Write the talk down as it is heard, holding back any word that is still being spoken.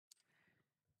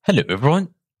Hello everyone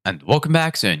and welcome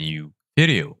back to a new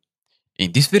video.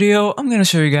 In this video, I'm going to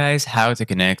show you guys how to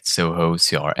connect Zoho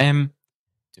CRM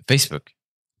to Facebook.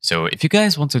 So if you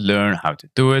guys want to learn how to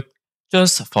do it,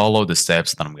 just follow the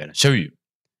steps that I'm going to show you.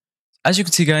 As you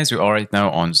can see guys, we are right now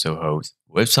on Zoho's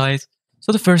website.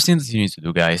 So the first thing that you need to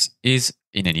do guys is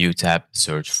in a new tab,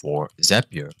 search for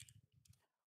Zapier.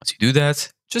 Once you do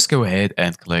that, just go ahead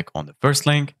and click on the first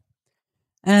link.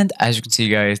 And as you can see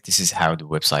guys, this is how the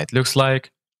website looks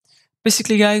like.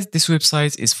 Basically, guys, this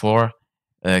website is for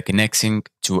connecting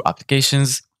to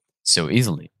applications so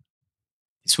easily.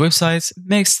 This website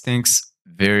makes things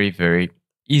very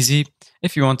easy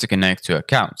if you want to connect to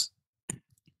accounts.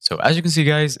 So as you can see,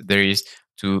 guys, there is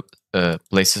two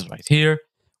places right here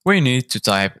where you need to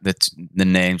type the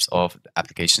names of the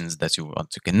applications that you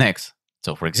want to connect.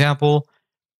 So for example,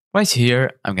 right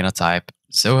here, I'm going to type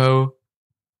Zoho.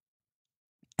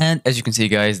 And as you can see,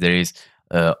 guys, there is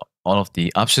all of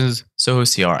the options: Zoho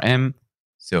CRM,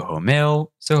 Zoho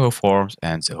Mail, Zoho Forms,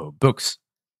 and Zoho Books.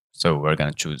 So we're going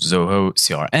to choose Zoho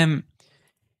CRM.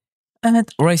 And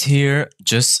right here,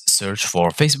 just search for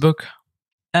Facebook.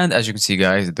 And as you can see,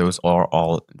 guys, those are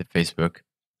all the Facebook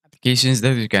applications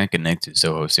that you can connect to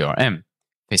Zoho CRM.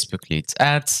 Facebook Leads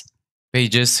Ads,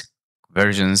 Pages,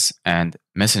 Conversions, and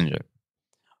Messenger.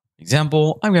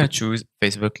 Example, I'm going to choose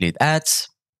Facebook Lead Ads.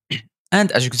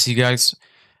 And as you can see, guys,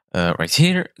 right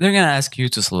here, they're going to ask you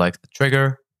to select a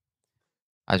trigger.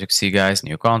 As you can see, guys,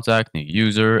 new contact, new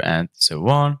user, and so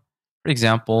on. For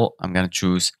example, I'm going to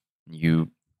choose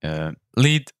new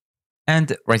lead.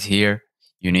 And right here,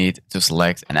 you need to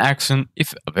select an action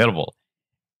if available.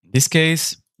 In this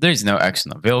case, there is no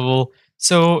action available.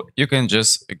 So you can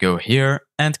just go here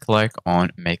and click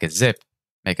on make a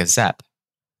zap.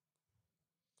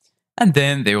 And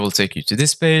then they will take you to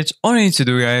this page. All you need to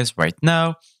do, guys, right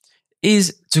now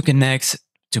is to connect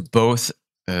to both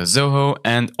Zoho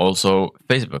and also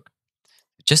Facebook.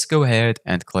 Just go ahead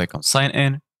and click on sign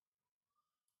in.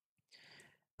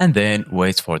 And then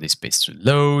wait for this page to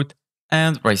load.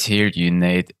 And right here, you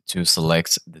need to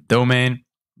select the domain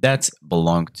that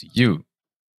belongs to you.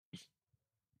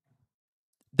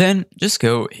 Then just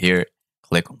go here,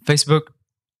 click on Facebook,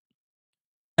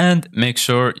 and make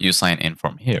sure you sign in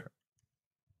from here.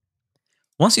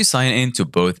 Once you sign in to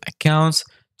both accounts,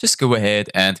 just go ahead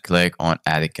and click on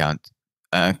add account,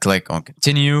 click on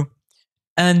continue,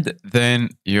 and then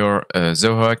your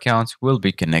Zoho account will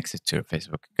be connected to your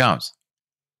Facebook account.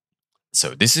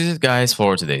 So this is it guys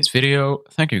for today's video.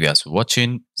 Thank you guys for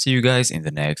watching. See you guys in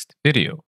the next video.